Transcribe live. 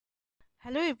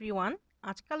Hello everyone,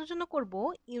 আজকে আলোচনা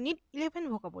করব ইউনিট 11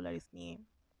 ভোকাবুলারিজ নিয়ে।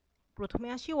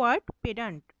 প্রথমে আসি ওয়ার্ড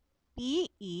পেডান্ট।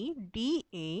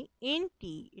 PEDANT,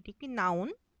 এটি একটি নাউন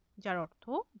যার অর্থ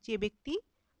যে ব্যক্তি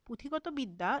পুঁথিগত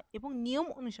বিদ্যা এবং নিয়ম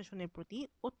অনুশাসনের প্রতি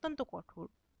অত্যন্ত কঠোর।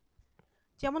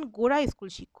 যেমন গোড়া স্কুল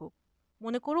শিক্ষক।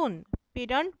 মনে করুন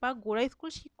পেডান্ট বা গোড়া স্কুল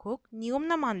শিক্ষক নিয়ম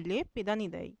না মানলে পেদানি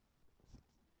দেয়।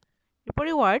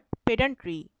 এরপরে ওয়ার্ড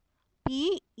পেডান্ট্রি।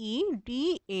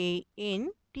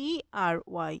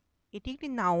 PEDANTRY, এটি একটি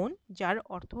নাউন যার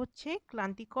অর্থ হচ্ছে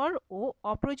ক্লান্তিকর ও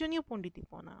অপ্রয়োজনীয়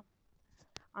পণ্ডিতিপনা,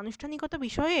 আনুষ্ঠানিকতা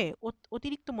বিষয়ে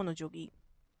অতিরিক্ত মনোযোগী।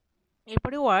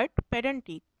 এরপরে ওয়ার্ড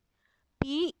প্যাডান্টিক।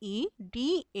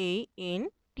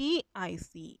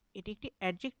 PEDANTIC, এটি একটি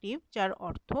অ্যাডজেক্টিভ যার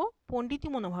অর্থ পণ্ডিতি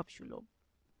মনোভাব সুলভ।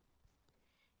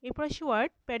 এরপর আসি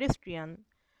word প্যাডেস্ট্রিয়ান।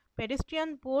 প্যাডেস্ট্রিয়ান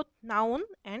both noun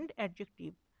and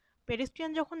adjective.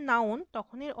 Pedestrian যখন নাউন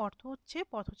তখন এর অর্থ হচ্ছে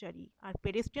পথচারী, আর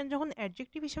পেডেস্ট্রিয়ান যখন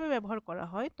অ্যাডজেক্টিভ হিসেবে ব্যবহার করা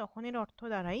হয় তখন এর অর্থ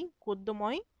দাঁড়ায়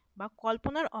গদ্যময় বা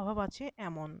কল্পনার অভাব আছে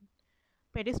এমন।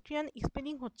 পেডেস্ট্রিয়ান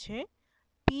স্পেলিং হচ্ছে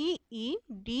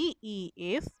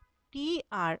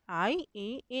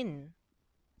PEDESTRIAN।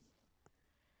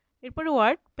 এরপরে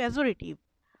ওয়ার্ড পেজোরেটিভ।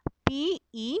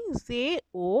 PEJORATIVE,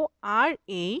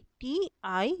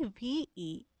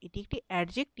 এটি একটি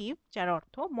অ্যাডজেক্টিভ যার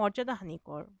অর্থ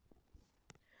মর্যাদাহানিকর।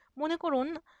 মনে করুন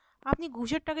আপনি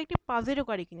ঘুষের টাকা একটি পাজেরো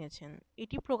গাড়ি কিনেছেন।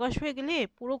 এটি প্রকাশ হয়ে গেলে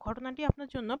পুরো ঘটনাটি আপনার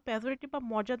জন্য পেজোরেটিভ বা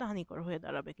মর্যাদাহানিকর হয়ে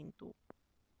দাঁড়াবে কিন্তু।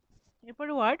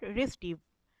 এরপরে ওয়ার্ড রেস্টিভ।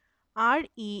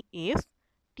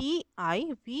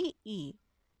 RESTIVE,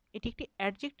 এটি একটি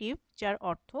অ্যাডজেক্টিভ যার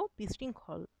অর্থ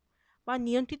বিশৃঙ্খল বা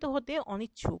নিয়ন্ত্রিত হতে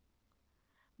অনিচ্ছুক,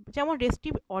 যেমন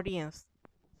রেস্টিভ অডিয়েন্স।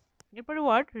 এরপরে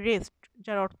ওয়ার্ড রেস্ট,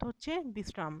 যার অর্থ হচ্ছে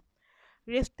বিশ্রাম।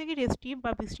 রেস্ট থেকে রেস্টিভ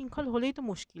বা বিশৃঙ্খল হলেই তো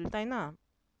মুশকিল, তাই না?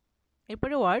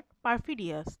 এরপরে ওয়ার্ড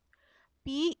পারফিডিয়াস।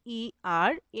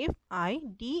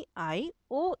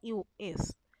 PERFIDIOUS,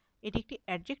 এটি একটি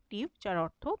অ্যাডজেক্টিভ যার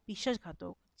অর্থ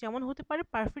বিশ্বাসঘাতক, যেমন হতে পারে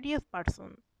পারফিডিয়াস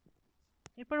পারসন।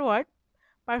 এরপর ওয়ার্ড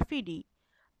পারফিডি।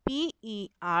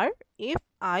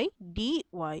 PERFIDY,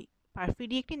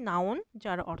 পারফিডি একটি নাউন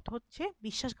যার অর্থ হচ্ছে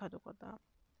বিশ্বাসঘাতকতা,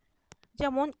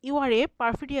 যেমন ইউ আর এ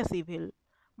পারফিডিয়াস ইভিল,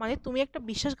 মানে তুমি একটা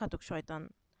বিশ্বাসঘাতক শয়তান।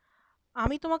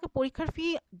 আমি তোমাকে পরীক্ষার ফি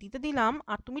দিতে দিলাম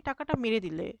আর তুমি টাকাটা মেরে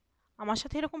দিলে। আমার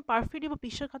সাথে এরকম পারফিডি বা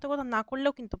বিশ্বাসঘাতকতা না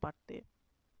করলেও কিন্তু পারতে।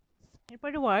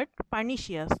 এরপরে ওয়ার্ড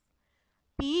পার্নিশিয়াস।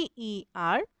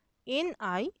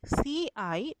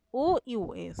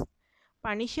 PERNICIOUS,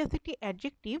 পার্নিশিয়াস একটি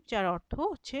অ্যাডজেক্টিভ যার অর্থ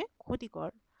হচ্ছে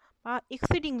ক্ষতিকর বা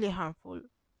এক্সিডিংলি হার্মফুল।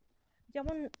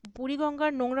 যেমন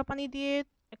বুড়িগঙ্গার নোংরা পানি দিয়ে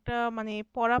একটা মানে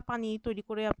পড়া পানি তৈরি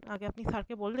করে আগে আপনি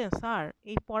স্যারকে বললেন, স্যার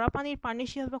এই পড়া পানির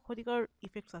পার্নিশিয়াস বা ক্ষতিকর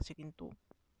ইফেক্টস আছে কিন্তু।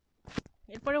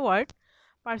 এরপরে ওয়ার্ড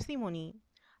পার্সিমনি।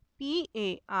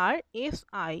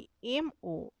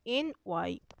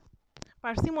 PARSIMONY,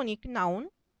 পার্সিমনি একটি নাউন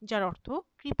যার অর্থ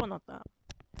কৃপণতা।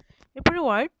 এরপরে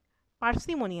ওয়ার্ড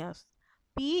পার্সিমোনিয়াস।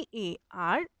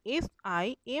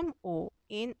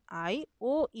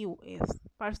 PARSIMONIOUS,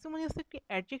 পার্সিমোনিয়াস একটি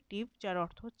অ্যাডজেক্টিভ যার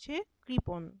অর্থ হচ্ছে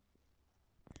কৃপণ,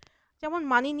 যেমন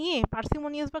মানি নিয়ে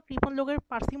পার্সিমোনিয়াস বা কৃপণ লোকের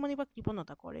পার্সিমনি বা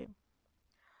কৃপণতা করে।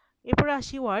 এরপরে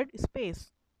আসি ওয়ার্ড স্পেস।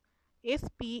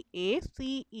 SPACE,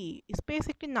 স্পেস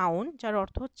একটি নাউন যার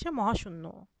অর্থ হচ্ছে মহাশূন্য,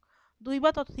 দুই বা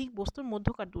ততোধিক বস্তুর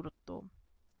মধ্যকার দূরত্ব।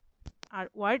 আর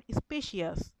ওয়ার্ড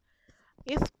স্পেশিয়াস।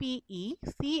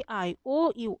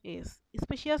 SPECIOUS,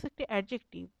 স্পেশিয়াস একটি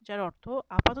অ্যাডজেক্টিভ যার অর্থ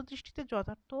আপাত দৃষ্টিতে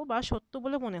যথার্থ বা সত্য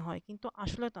বলে মনে হয় কিন্তু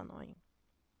আসলে তা নয়।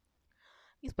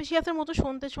 স্পেশিয়াসের মতো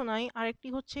শুনতে শোনায় আরেকটি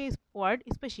হচ্ছে ওয়ার্ড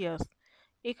স্পেশিয়াস।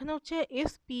 এখানে হচ্ছে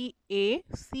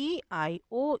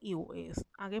SPACIOUS,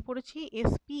 আগে পড়েছি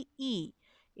SPE,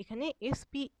 এখানে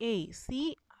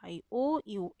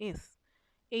SPACIOUS।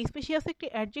 এই স্পেশিয়াস একটি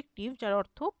অ্যাডজেক্টিভ যার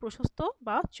অর্থ প্রশস্ত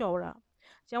বা চওড়া,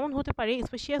 যেমন হতে পারে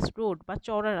স্পেশিয়াস রোড বা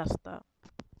চওড়া রাস্তা।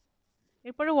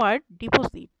 এরপরে ওয়ার্ড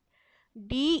ডিপোজিট।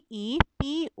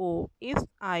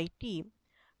 DEPOSIT,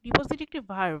 ডিপোজিট একটি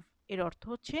ভার্ব, এর অর্থ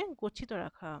হচ্ছে গচ্ছিত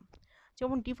রাখা,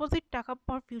 যেমন ডিপোজিট টাকা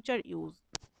ফর ফিউচার ইউজ।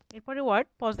 এরপরে ওয়ার্ড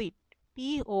পজিট।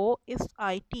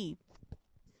 POSIT,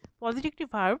 পজিট একটি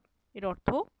ভার্ব, এর অর্থ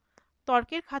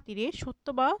তর্কের খাতিরে সত্য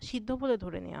বা সিদ্ধ বলে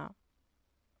ধরে নেওয়া।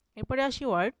 এরপরে আসি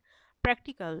ওয়ার্ড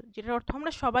প্র্যাকটিক্যাল, যেটার অর্থ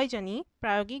আমরা সবাই জানি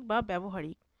প্রায়োগিক বা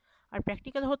ব্যবহারিক, আর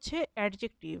প্র্যাকটিক্যাল হচ্ছে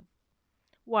অ্যাডজেক্টিভ।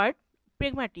 Word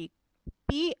pragmatic.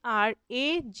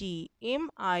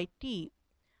 PRAGMAT,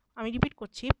 আমি রিপিট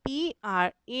করছি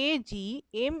PRAGMATIC,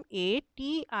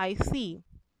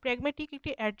 প্র্যাগম্যাটিক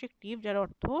একটি অ্যাডজেক্টিভ যার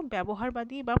অর্থ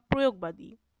ব্যবহারবাদী বা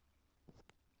প্রয়োগবাদী।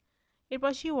 এরপর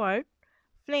আসি ওয়ার্ড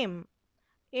ফ্লেম।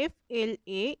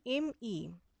 FLAME,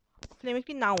 ফ্লেম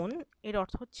একটি নাউন, এর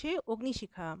অর্থ হচ্ছে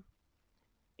অগ্নিশিখা।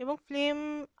 এবং ফ্লেম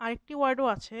আরেকটি ওয়ার্ডও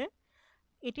আছে,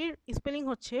 এটির স্পেলিং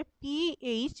হচ্ছে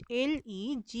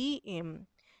PHLEGM।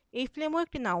 এই ফ্লেমও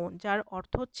একটি নাউন যার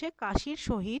অর্থ হচ্ছে কাশির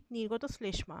সহিত নির্গত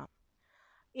শ্লেষ্মা।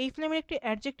 এই ফ্লেমের একটি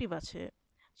অ্যাডজেক্টিভ আছে,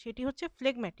 সেটি হচ্ছে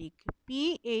ফ্লেগম্যাটিক,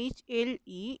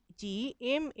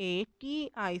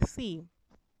 PHLEGMATIC।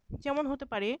 যেমন হতে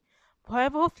পারে,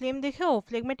 ভয়াবহ ফ্লেম দেখেও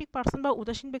ফ্লেগম্যাটিক পার্সন বা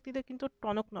উদাসীন ব্যক্তিদের কিন্তু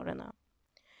টনক নড়ে না।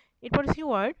 এরপরে সি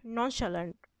ওয়ার্ড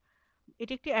ননশালান্ট,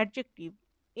 এটি একটি অ্যাডজেক্টিভ,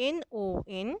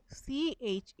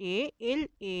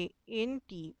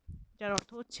 NONCHALANT, যার অর্থ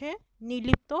হচ্ছে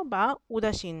নির্লিপ্ত বা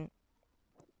উদাসীন।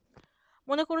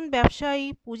 মনে করুন ব্যবসায়ী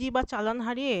পুঁজি বা চালান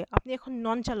হারিয়ে আপনি এখন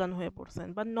নন চালান হয়ে পড়ছেন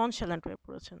বা ননশালান্ট হয়ে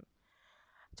পড়েছেন।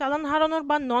 চালান হারানোর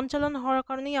বা নন চালান হওয়ার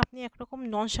কারণেই আপনি একরকম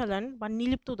ননশালান্ট বা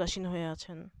নির্লিপ্ত উদাসীন হয়ে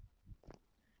আছেন।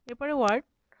 এরপরে ওয়ার্ড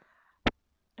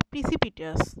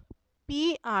প্রিসিপিটাস,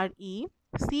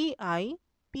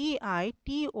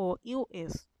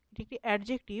 PRECIPITOUS, এটি একটি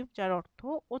অ্যাডজেক্টিভ যার অর্থ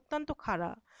অত্যন্ত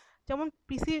খাড়া, যেমন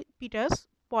প্রিসিপিটাস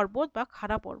পর্বত বা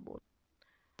খাড়া পর্বত।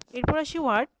 এরপর আসি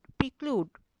ওয়ার্ড প্রিক্লুড,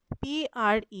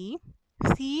 PRECLUDE,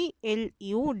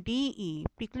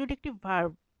 প্রিক্লুড একটি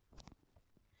ভার্ব।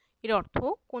 এর অর্থ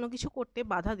কোনো কিছু করতে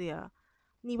বাধা দেয়া,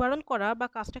 নিবারণ করা বা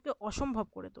কাজটাকে অসম্ভব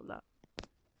করে তোলা।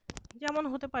 যেমন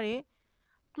হতে পারে,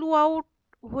 ক্লু আউট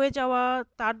হয়ে যাওয়া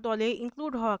তার দলে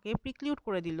ইনক্লুড হওয়াকে প্রিক্লুড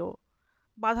করে দিল,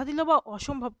 বাধা দিল বা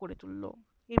অসম্ভব করে তুলল।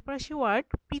 এরপর আসি ওয়ার্ড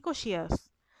প্রিকশিয়াস,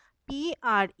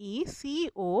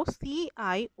 PRECOCIOUS,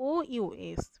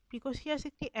 প্রিকশিয়াস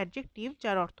একটি অ্যাডজেক্টিভ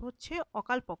যার অর্থ হচ্ছে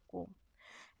অকালপক্য।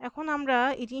 এখন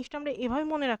এই জিনিসটা আমরা এভাবে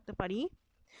মনে রাখতে পারি,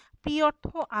 প্রি অর্থ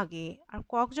আগে, আর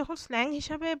কক যখন স্ল্যাং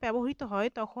হিসাবে ব্যবহৃত হয়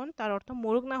তখন তার অর্থ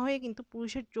মোরগ না হয়ে কিন্তু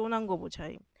পুরুষের যৌনাঙ্গ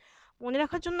বোঝায়। মনে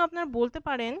রাখার জন্য আপনারা বলতে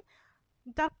পারেন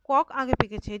তার কক আগে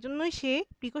পেকেছে, এজন্যই সে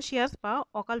প্রিকশিয়াস বা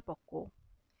অকালপক্য।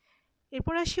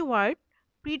 এরপর আসি ওয়ার্ড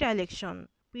প্রিডাইলেকশন।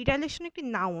 প্রিডাইলেকশন একটি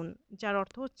নাউন যার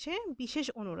অর্থ হচ্ছে বিশেষ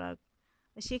অনুরাগ।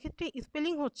 সেক্ষেত্রে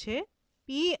স্পেলিং হচ্ছে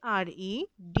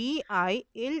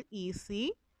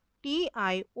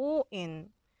PREDILECTION।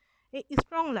 এই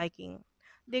স্ট্রং লাইকিং,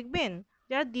 দেখবেন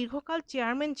যারা দীর্ঘকাল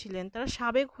চেয়ারম্যান ছিলেন তারা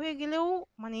সাবেক হয়ে গেলেও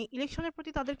ইলেকশনের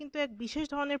প্রতি তাদের কিন্তু এক বিশেষ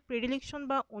ধরনের প্রেডিলেকশন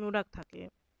বা অনুরাগ থাকে।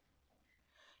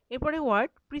 এরপরে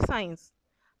ওয়ার্ড প্রিসাইন্স,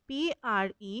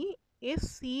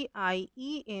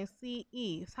 PRESCIENCE,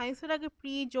 সায়েন্সের আগে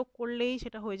প্রি যোগ করলেই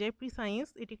সেটা হয়ে যায় প্রিসাইন্স।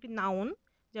 এটি একটি নাউন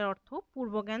যার অর্থ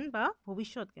পূর্বজ্ঞান বা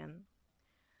ভবিষ্যৎ জ্ঞান।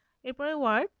 এরপরে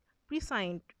ওয়ার্ড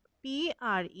প্রিসাইন্ট,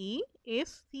 PRESCIENT,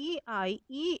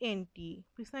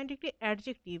 প্রিসাইন্ট একটি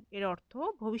অ্যাডজেক্টিভ, এর অর্থ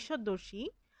ভবিষ্যৎদর্শী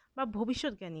বা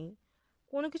ভবিষ্যৎজ্ঞানী,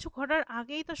 কোনো কিছু ঘটার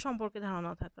আগেই তার সম্পর্কে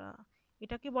ধারণা থাকা,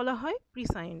 এটাকে বলা হয়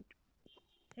প্রিসাইন্ট।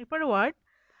 এরপরে ওয়ার্ড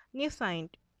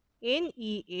নেসাইন্ট,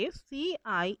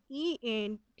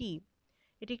 NESCIENT,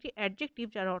 এটি একটি অ্যাডজেক্টিভ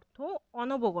যার অর্থ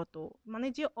অনবগত,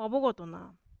 যে অবগত না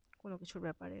কোনো কিছুর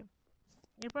ব্যাপারে।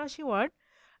 এরপর আসি ওয়ার্ড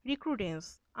রিক্রুডেন্স,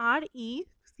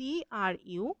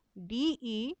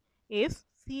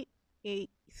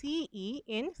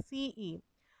 RECRUDENCE,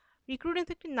 রিক্রুডেন্স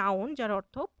একটি নাউন যার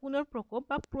অর্থ পুনর্প্রকোপ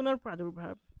বা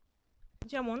পুনর্প্রাদুর্ভাব।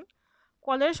 যেমন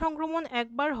কলেরা সংক্রমণ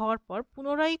একবার হওয়ার পর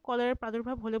পুনরায় কলেরার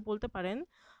প্রাদুর্ভাব হলে বলতে পারেন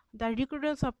দ্য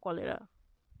রিক্রুডেন্স অফ কলেরা।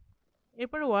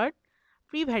 এরপর ওয়ার্ড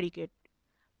প্রিভ্যারিকেট,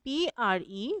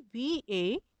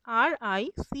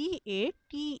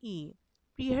 PREVARICATE,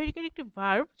 প্রিভ্যারিকেট একটি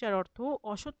ভার্ব যার অর্থ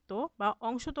অসত্য বা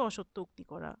অংশত অসত্য উক্তি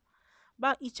করা বা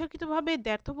ইচ্ছাকৃতভাবে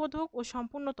দ্ব্যর্থবোধক ও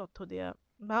সম্পূর্ণ তথ্য দেয়া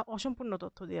বা অসম্পূর্ণ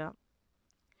তথ্য দেয়া।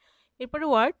 এরপরে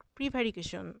ওয়ার্ড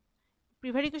প্রিভ্যারিকেশন,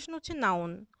 প্রিভ্যারিকেশন হচ্ছে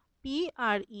নাউন,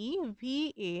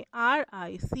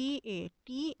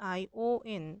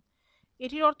 PREVARICATION,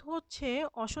 এটির অর্থ হচ্ছে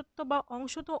অসত্য বা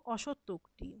অংশত অসত্য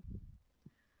উক্তি।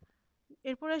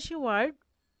 এরপর আসি ওয়ার্ড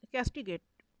ক্যাস্টিগেট,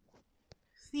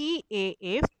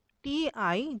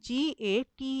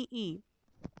 CASTIGATE,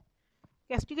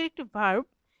 ক্যাস্টিগেট একটি ভার্ব,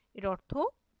 এর অর্থ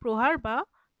প্রহার বা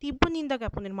তীব্র নিন্দা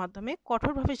জ্ঞাপনের মাধ্যমে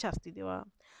কঠোরভাবে শাস্তি দেওয়া।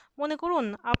 মনে করুন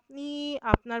আপনি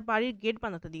আপনার বাড়ির গেট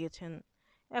বানাতে দিয়েছেন,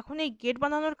 এখন এই গেট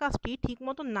বানানোর কাজটি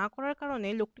ঠিকমতো না করার কারণে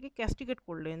লোকটিকে ক্যাস্টিগেট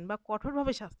করলেন বা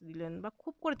কঠোরভাবে শাস্তি দিলেন বা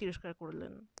খুব করে তিরস্কার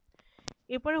করলেন।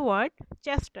 এরপরে ওয়ার্ড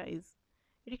চ্যাস্টাইজ,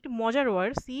 এটি একটি মজার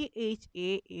ওয়ার্ড, CHASTIAC,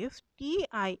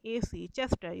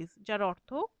 চ্যাস্টাইজ, যার অর্থ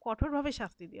কঠোরভাবে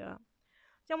শাস্তি দেওয়া।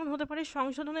 যেমন হতে পারে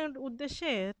সংশোধনের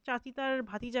উদ্দেশ্যে চাচি তার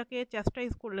ভাতিজাকে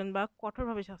চ্যাস্টাইজ করলেন বা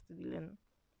কঠোরভাবে শাস্তি দিলেন।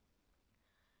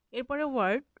 এরপরে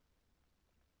ওয়ার্ড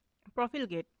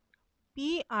প্রফিলগেট,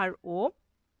 PROFLIGATE,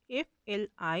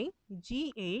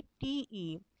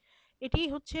 এটি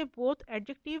হচ্ছে বোথ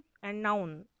অ্যাডজেক্টিভ অ্যান্ড নাউন,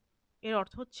 এর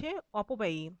অর্থ হচ্ছে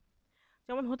অপব্যয়ী।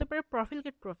 যেমন হতে পারে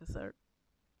প্রফিলগেট প্রফেসর।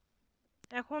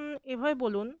 এখন এভাবে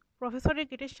বলুন, প্রফেসরের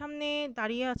গেটের সামনে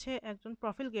দাঁড়িয়ে আছে একজন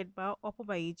প্রফিলগেট বা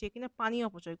অপবায়ী যে কিনা পানি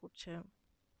অপচয় করছে।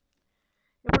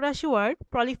 এরপরে আসি ওয়ার্ড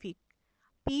প্রলিফিক।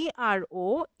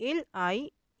 PROLIFIC,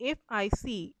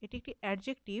 এটি একটি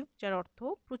অ্যাডজেক্টিভ যার অর্থ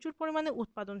প্রচুর পরিমাণে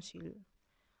উৎপাদনশীল।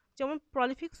 যেমন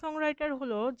প্রলিফিক সংরাইটার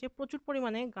হলো যে প্রচুর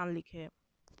পরিমাণে গান লিখে।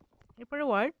 এরপরে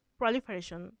ওয়ার্ড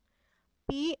প্রলিফারেশন।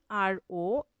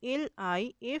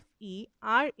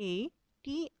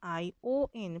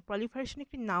 PROLIFERATION, প্রলিফারেশন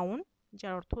একটি নাউন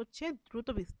যার অর্থ হচ্ছে দ্রুত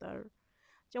বিস্তার।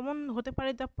 যেমন হতে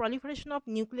পারে the proliferation of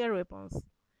nuclear weapons.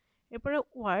 এরপরে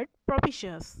ওয়ার্ড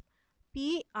প্রপিশিয়াস।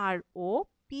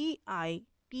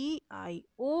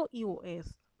 PROPITIOUS,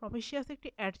 প্রপিশিয়াস একটি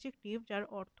অ্যাডজেক্টিভ যার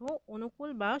অর্থ অনুকূল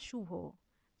বা শুভ।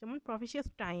 যেমন প্রপিশিয়াস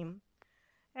টাইম।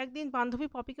 একদিন বান্ধবী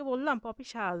পপিকে বললাম, পপি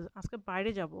সাজ, আজকে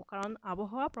বাইরে যাব কারণ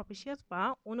আবহাওয়া প্রপিশিয়াস বা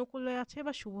অনুকূলে আছে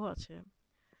বা শুভ আছে।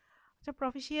 আচ্ছা,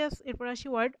 প্রপিশিয়াস। এরপর আসি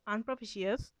ওয়ার্ড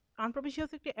আনপ্রপিশিয়াস।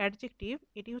 আনপ্রপিশিয়াস একটি অ্যাডজেক্টিভ,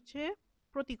 এটি হচ্ছে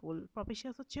প্রতিকূল।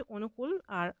 প্রপিশিয়াস হচ্ছে অনুকূল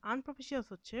আর আনপ্রপিশিয়াস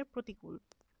হচ্ছে প্রতিকূল।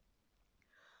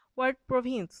 ওয়ার্ড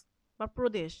প্রভিন্স বা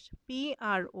প্রদেশ।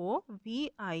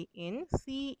 PROVINCE,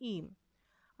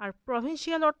 আর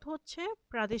প্রভিন্সিয়াল অর্থ হচ্ছে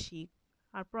প্রাদেশিক।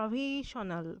 আর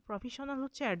প্রভিশনাল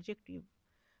হচ্ছে অ্যাডজেক্টিভ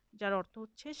যার অর্থ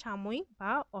হচ্ছে সাময়িক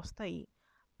বা অস্থায়ী।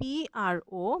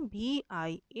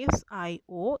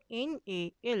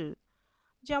 PROVISIONAL,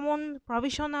 যেমন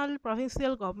প্রভিশনাল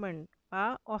প্রভিন্সিয়াল গভর্নমেন্ট বা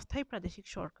অস্থায়ী প্রাদেশিক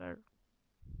সরকার।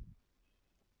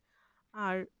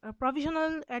 আর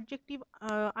প্রভিশনাল অ্যাডজেক্টিভ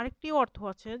আরেকটিও অর্থ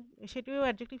আছে, সেটিও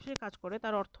অ্যাডজেক্টিভ হিসেবে কাজ করে,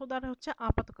 তার অর্থ দ্বারা হচ্ছে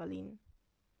আপাতকালীন।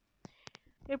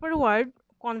 এরপরে ওয়ার্ড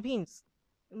কনভিন্স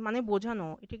মানে বোঝানো,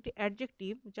 এটি একটি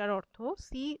অ্যাডজেক্টিভ যার অর্থ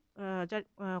যার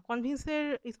কনভিন্সের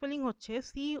স্পেলিং হচ্ছে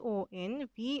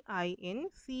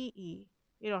CONVINCE,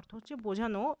 এর অর্থ হচ্ছে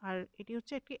বোঝানো আর এটি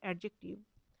হচ্ছে একটি অ্যাডজেক্টিভ।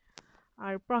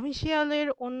 আর প্রভিন্সিয়ালের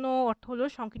অন্য অর্থ হলো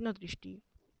সংকীর্ণ দৃষ্টি,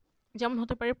 যেমন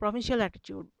হতে পারে প্রভিন্সিয়াল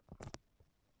অ্যাটিটিউড।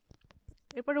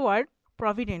 এরপরে ওয়ার্ড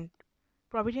প্রভিডেন্ট।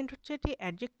 প্রভিডেন্ট হচ্ছে একটি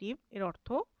অ্যাডজেক্টিভ, এর অর্থ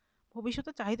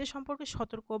ভবিষ্যতের চাহিদা সম্পর্কে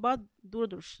সতর্ক বা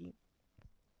দূরদর্শী।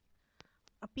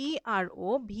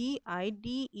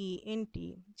 PROVIDENT,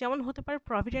 যেমন হতে পারে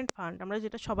প্রভিডেন্ট ফান্ড, আমরা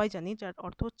যেটা সবাই জানি, যার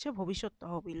অর্থ হচ্ছে ভবিষ্যৎ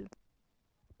তহবিল।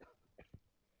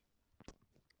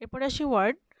 এরপরে আসি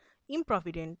ওয়ার্ড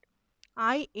ইমপ্রভিডেন্ট।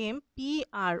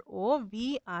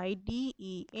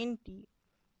 IMPROVIDENT,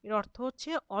 এর অর্থ হচ্ছে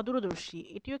অদূরদর্শী,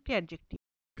 এটিও একটি adjective.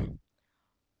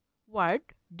 Word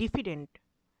diffident.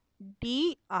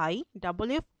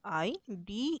 DIFFIDENT,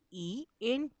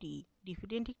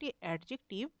 diffident একটি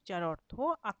অ্যাডজেক্টিভ যার অর্থ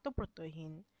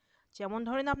আত্মপ্রত্যয়হীন। যেমন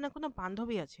ধরেন আপনার কোনো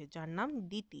বান্ধবী আছে যার নাম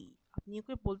দিতি, আপনি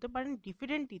ওকে বলতে পারেন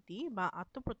ডিফিডেন্ট দিতি বা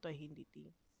আত্মপ্রত্যয়হীন দিতি।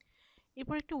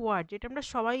 এরপর একটি ওয়ার্ড যেটা আমরা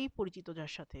সবাই পরিচিত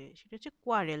যার সাথে, সেটা হচ্ছে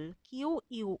কোয়ারেল।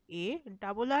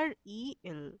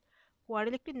 QUARREL,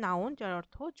 কোয়ারেল একটি নাউন যার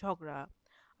অর্থ ঝগড়া।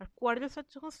 আর কোয়ারেলের সাথে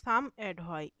যখন সাম অ্যাড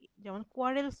হয়, যেমন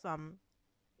কোয়ারেল সাম,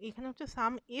 এখানে হচ্ছে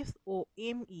সাম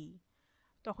SOME,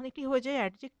 তখন এটি হয়ে যায়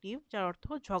অ্যাডজেক্টিভ যার অর্থ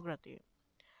ঝগড়াতে।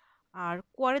 আর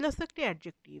কোয়ারেলাস একটি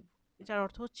অ্যাডজেক্টিভ যার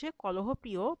অর্থ হচ্ছে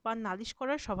কলহপ্রিয় বা নালিশ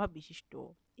করার স্বভাব বিশিষ্ট।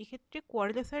 এক্ষেত্রে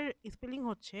কোয়ারেলাসের স্পেলিং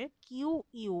হচ্ছে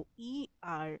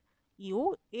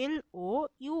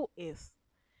QUERULOUS।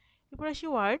 এরপর আসি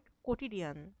ওয়ার্ড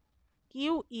কোটিডিয়ান।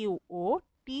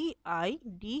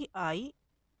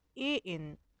 QUOTIDIAN,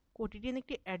 কোটিডিয়ান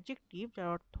একটি অ্যাডজেক্টিভ যার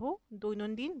অর্থ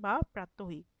দৈনন্দিন বা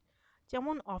প্রাত্যহিক।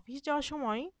 যেমন অফিস যাওয়ার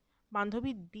সময়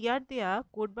বান্ধবী দিয়ার দেয়া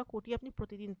কোট বা কোটি আপনি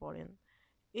প্রতিদিন পড়েন,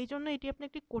 এই জন্য এটি আপনার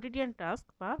একটি কোটিডিয়ান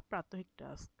টাস্ক বা প্রাত্যহিক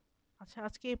টাস্ক। আচ্ছা,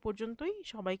 আজকে এ পর্যন্তই।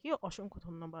 সবাইকে অসংখ্য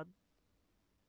ধন্যবাদ।